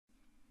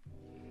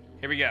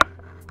Here we go.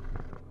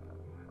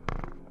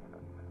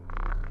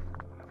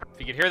 If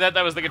you could hear that,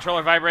 that was the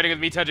controller vibrating with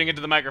me touching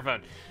into the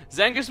microphone.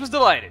 Zangoose was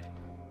delighted.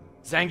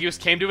 Zangoose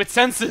came to its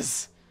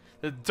senses.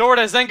 The door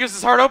to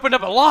Zangoose's heart opened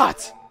up a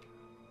lot.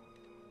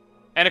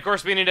 And of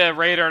course, we need a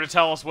radar to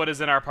tell us what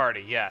is in our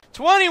party. Yeah.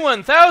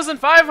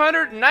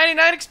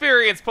 21,599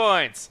 experience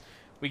points.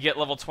 We get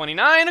level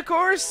 29, of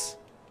course.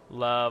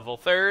 Level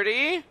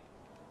 30.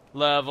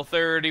 Level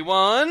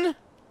 31.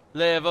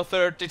 Level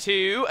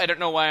 32. I don't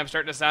know why I'm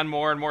starting to sound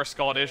more and more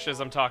Scottish as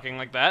I'm talking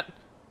like that.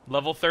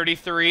 Level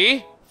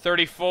 33.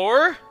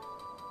 34.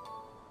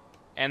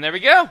 And there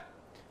we go.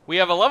 We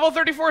have a level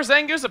 34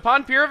 Zangoose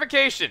upon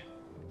purification.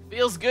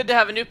 Feels good to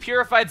have a new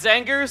purified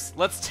Zangoose.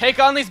 Let's take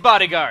on these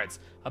bodyguards.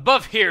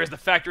 Above here is the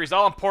factory's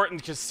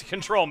all-important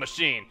control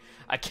machine.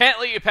 I can't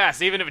let you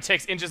pass, even if it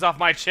takes inches off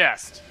my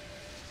chest.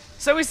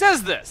 So he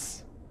says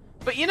this.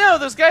 But you know,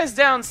 those guys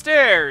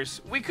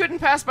downstairs, we couldn't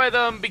pass by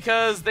them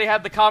because they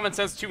had the common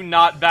sense to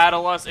not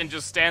battle us and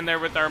just stand there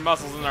with our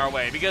muscles in our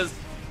way. Because,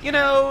 you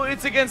know,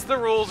 it's against the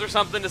rules or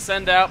something to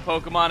send out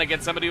Pokemon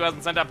against somebody who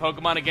hasn't sent out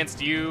Pokemon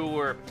against you,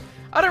 or...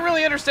 I don't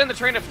really understand the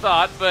train of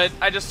thought, but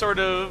I just sort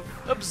of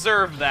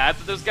observed that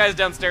those guys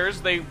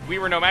downstairs, we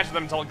were no match for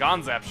them until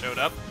Gonzap showed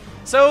up.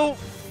 So,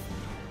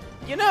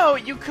 you know,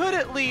 you could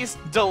at least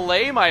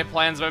delay my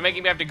plans by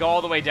making me have to go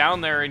all the way down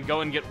there and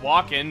go and get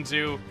walking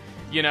to,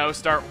 you know,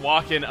 start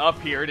walking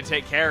up here to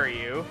take care of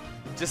you.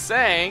 Just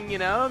saying, you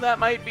know, that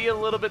might be a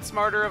little bit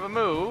smarter of a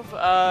move.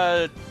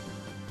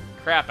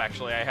 Crap,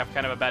 actually, I have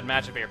kind of a bad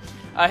matchup here.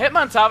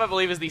 Hitmontop, I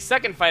believe, is the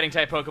second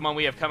fighting-type Pokemon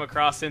we have come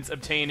across since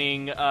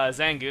obtaining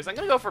Zangoose. I'm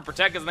going to go for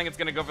Protect because I think it's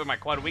going to go for my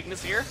quad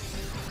weakness here.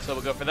 So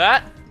we'll go for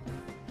that.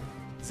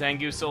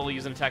 Zangoose will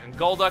use an attack on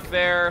Golduck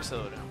there,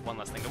 so one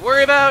less thing to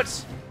worry about.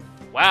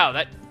 Wow,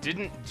 that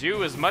didn't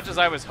do as much as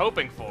I was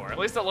hoping for. At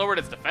least it lowered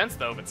its defense,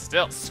 though, but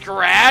still.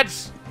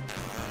 Scratch!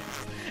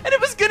 And it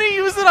was going to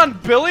use it on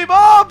Billy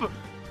Bob?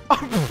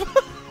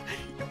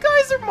 You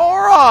guys are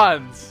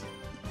morons!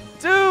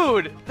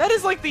 Dude, that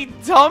is like the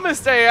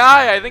dumbest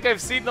AI I think I've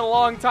seen in a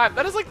long time.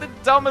 That is like the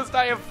dumbest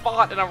I have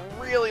fought in a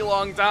really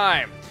long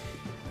time.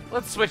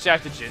 Let's switch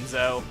out to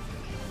Jinzo.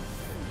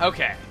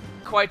 Okay.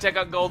 Quite take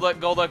out Golduck.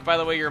 Golduck, by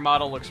the way, your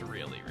model looks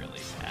really, really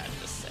bad,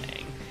 just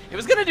saying. It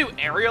was gonna do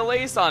Aerial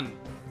Ace on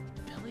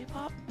Billy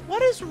Bob?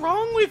 What is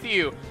wrong with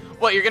you?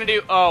 What, you're gonna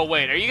do... Oh,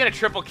 wait, are you gonna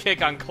triple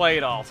kick on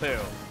Claydol, too?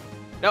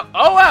 No.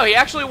 Oh, wow, he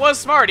actually was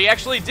smart. He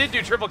actually did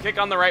do triple kick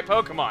on the right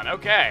Pokemon.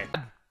 Okay.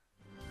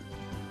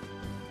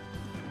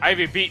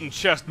 Ivy beaten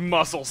chest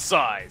muscle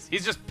size.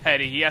 He's just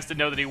petty. He has to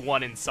know that he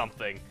won in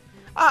something.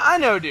 I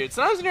know, dude.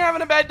 Sometimes when you're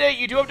having a bad day,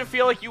 you do have to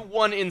feel like you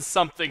won in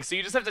something, so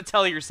you just have to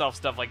tell yourself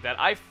stuff like that.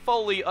 I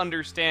fully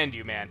understand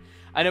you, man.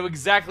 I know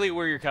exactly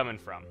where you're coming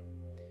from.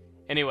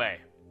 Anyway.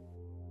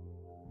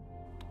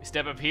 We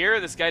step up here.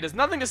 This guy does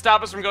nothing to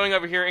stop us from going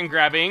over here and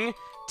grabbing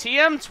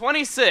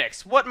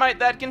TM26. What might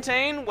that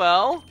contain?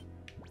 Well,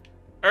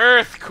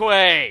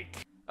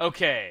 Earthquake.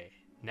 Okay.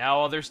 Now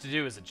all there's to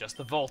do is adjust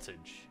the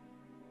voltage.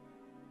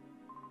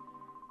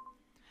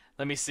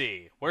 Let me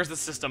see. Where's the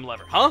system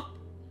lever? Huh?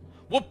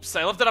 Whoops,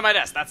 I left it on my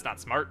desk. That's not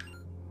smart.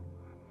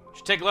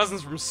 Should take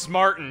lessons from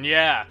Smartin,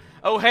 yeah.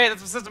 Oh, hey,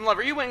 that's the system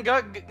lever. You went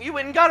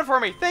and got it for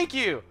me. Thank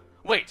you.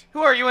 Wait,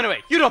 who are you anyway?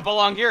 You don't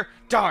belong here.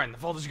 Darn, the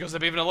voltage goes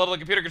up even a little. The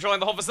computer controlling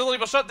the whole facility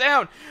will shut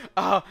down.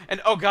 And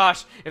oh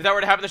gosh, if that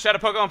were to happen, the Shadow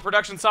Pokemon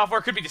production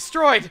software could be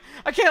destroyed.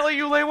 I can't let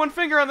you lay one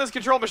finger on this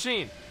control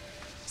machine.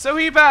 So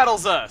he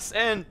battles us,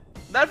 and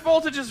that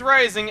voltage is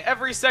rising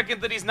every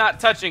second that he's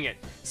not touching it.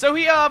 So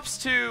he opts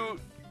to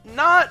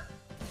not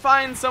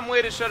find some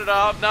way to shut it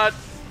off, not,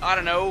 I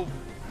don't know,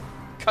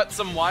 cut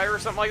some wire or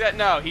something like that.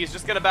 No, he's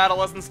just gonna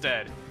battle us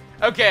instead.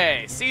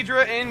 Okay,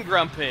 Seadra and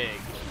Grumpig.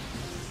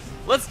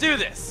 Let's do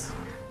this.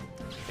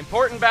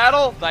 Important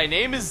battle. Thy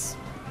name is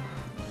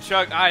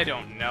Chug. I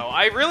don't know.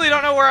 I really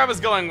don't know where I was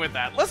going with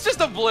that. Let's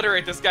just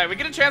obliterate this guy. We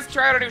get a chance to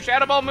try out a new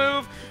Shadow Ball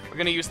move. We're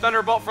gonna use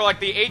Thunderbolt for like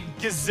the 8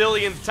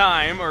 gazillionth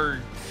time, or...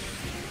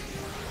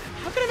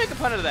 How can I make a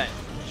pun out of that?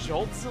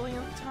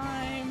 Joltzillionth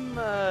time?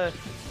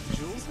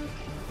 Jules?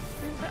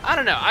 I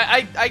don't know.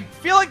 I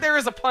feel like there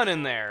is a pun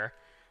in there,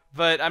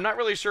 but I'm not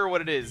really sure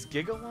what it is.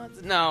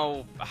 Gigawatts?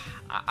 No.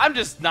 I'm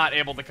just not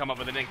able to come up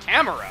with it in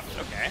camera.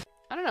 Okay.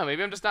 I don't know.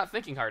 Maybe I'm just not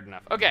thinking hard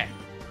enough. Okay.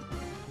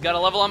 Got a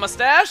level on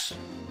Mustache.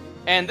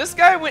 And this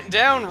guy went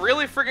down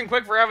really freaking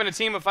quick for having a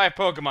team of 5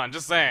 Pokemon.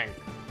 Just saying.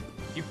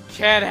 You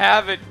can't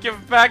have it.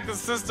 Give back the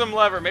system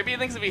lever. Maybe he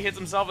thinks if he hits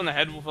himself in the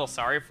head, we'll feel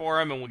sorry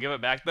for him and we'll give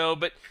it back, though.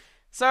 But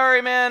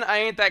sorry, man. I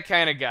ain't that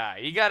kind of guy.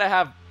 You gotta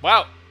have...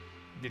 Wow.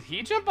 Did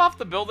he jump off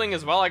the building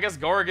as well? I guess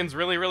Gorgon's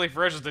really, really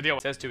ferocious to deal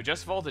with. It says to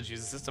adjust voltage,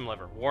 use the system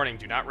lever. Warning,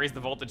 do not raise the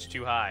voltage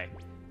too high.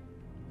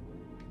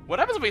 What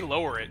happens if we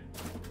lower it?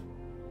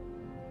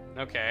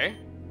 Okay.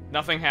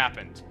 Nothing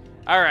happened.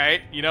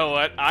 Alright, you know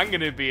what? I'm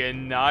gonna be a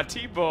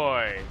naughty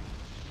boy.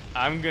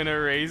 I'm gonna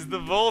raise the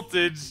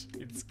voltage.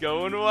 It's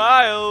going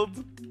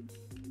wild.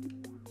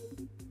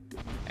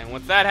 And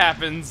once that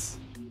happens...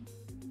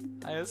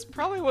 This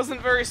probably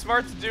wasn't very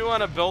smart to do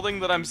on a building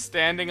that I'm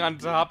standing on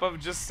top of,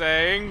 just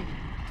saying.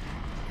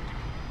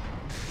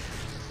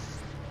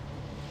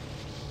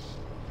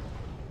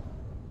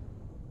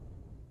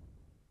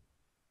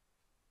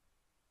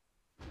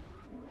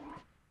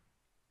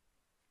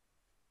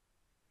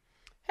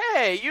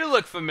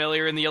 look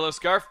familiar in the yellow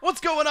scarf.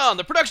 What's going on?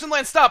 The production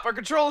line stopped. The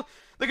control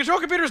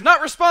computer's not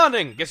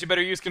responding. Guess you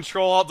better use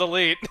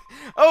Control-Alt-Delete.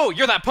 Oh,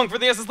 you're that punk from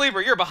the SS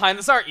Libra. You're behind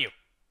this, aren't you?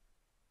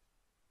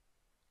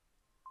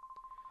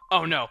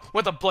 Oh no,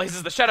 what the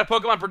blazes? The Shadow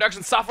Pokemon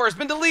production software has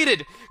been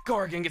deleted!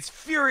 Gorgon gets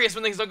furious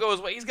when things don't go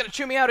his way. He's gonna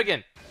chew me out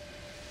again.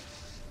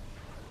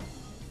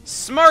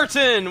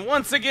 Smarten,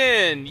 once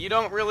again! You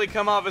don't really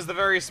come off as the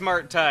very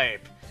smart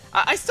type.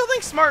 I still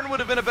think Smarten would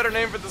have been a better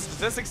name for the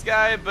statistics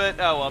guy, but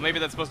oh well, maybe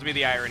that's supposed to be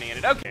the irony in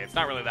it. Okay, it's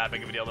not really that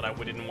big of a deal that I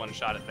didn't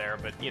one-shot it there,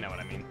 but you know what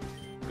I mean.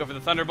 Go for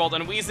the Thunderbolt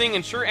on Weezing.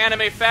 In true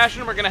anime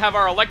fashion, we're gonna have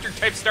our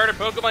electric-type starter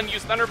Pokemon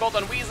use Thunderbolt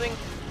on Weezing,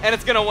 and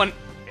it's gonna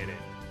hit it.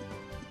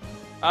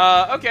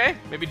 Okay.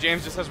 Maybe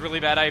James just has really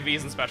bad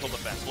IVs and special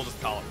defense. We'll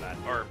just call it that.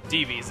 Or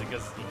DVs,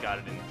 because he got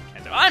it in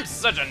Kanto. I'm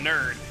such a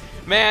nerd.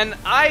 Man,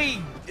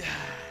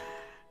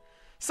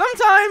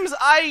 sometimes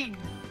I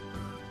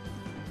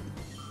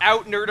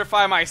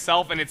out-nerdify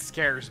myself, and it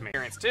scares me.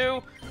 Experience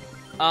too.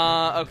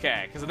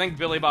 Okay, because I think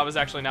Billy Bob is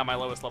actually now my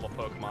lowest level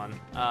Pokemon.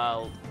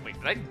 Wait,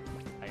 did I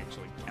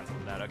actually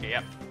canceled that. Okay,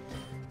 yep.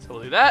 So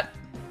we'll do that.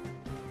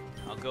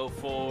 I'll go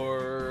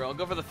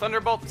for the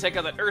Thunderbolt to take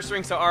out that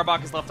Ursaring so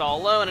Arbok is left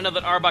all alone. I know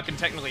that Arbok can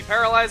technically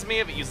paralyze me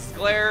if it uses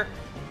Glare,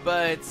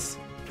 but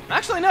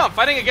actually no, I'm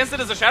fighting against it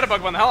as a Shadow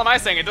Pokemon. The hell am I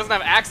saying? It doesn't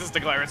have access to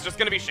Glare, it's just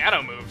gonna be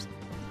Shadow moves.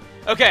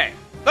 Okay,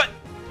 but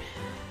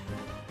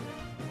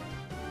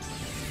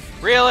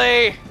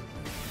really?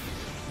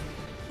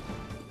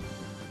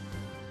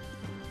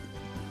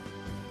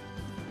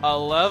 A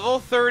level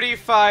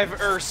 35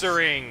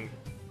 Ursaring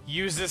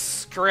uses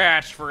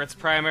Scratch for its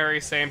primary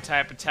same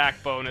type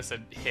attack bonus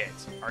and hit.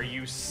 Are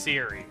you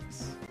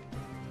serious?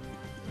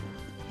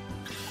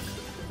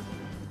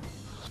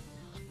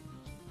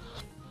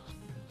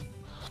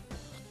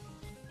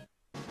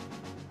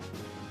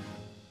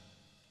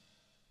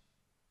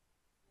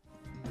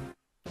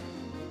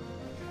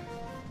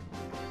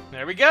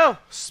 There we go.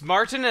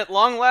 Smarten at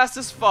long last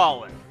has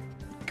fallen.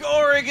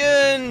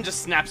 Gorgon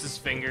just snaps his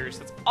fingers.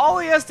 That's all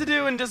he has to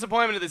do in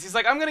disappointment of this. He's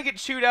like, I'm gonna get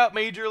chewed out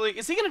majorly.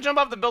 Is he gonna jump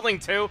off the building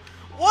too?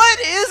 What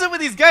is it with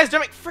these guys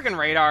jumping? Freaking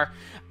radar.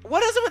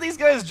 What is it with these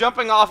guys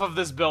jumping off of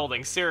this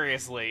building?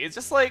 Seriously. It's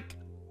just like,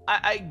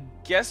 I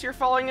guess you're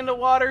falling into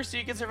water so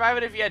you can survive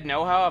it if you had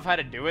know-how of how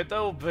to do it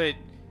though, but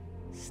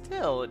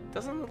still, it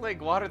doesn't look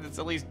like water that's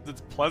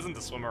that's pleasant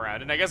to swim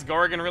around. And I guess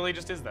Gorgon really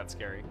just is that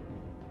scary.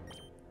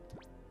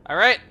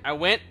 Alright,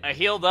 I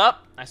healed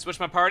up, I switched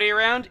my party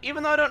around.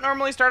 Even though I don't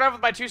normally start off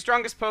with my two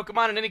strongest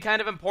Pokemon in any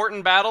kind of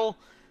important battle,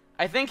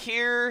 I think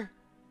here,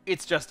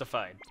 it's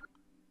justified.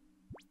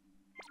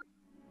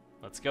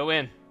 Let's go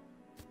in.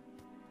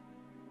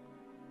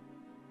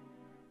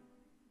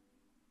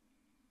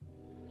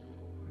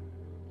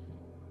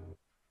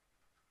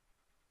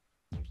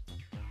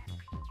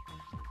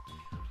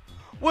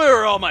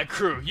 Where are all my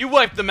crew? You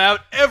wiped them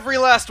out, every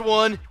last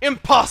one?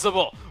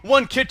 Impossible!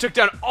 One kid took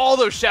down all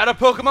those Shadow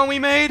Pokemon we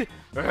made?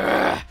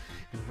 Ugh.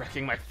 You're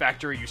wrecking my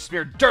factory, you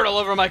smeared dirt all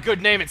over my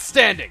good name and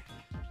standing!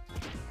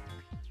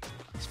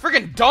 It's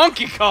friggin'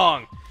 Donkey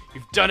Kong!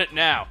 You've done it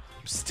now.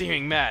 I'm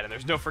steaming mad, and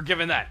there's no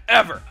forgiving that,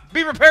 ever!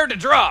 Be prepared to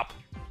drop!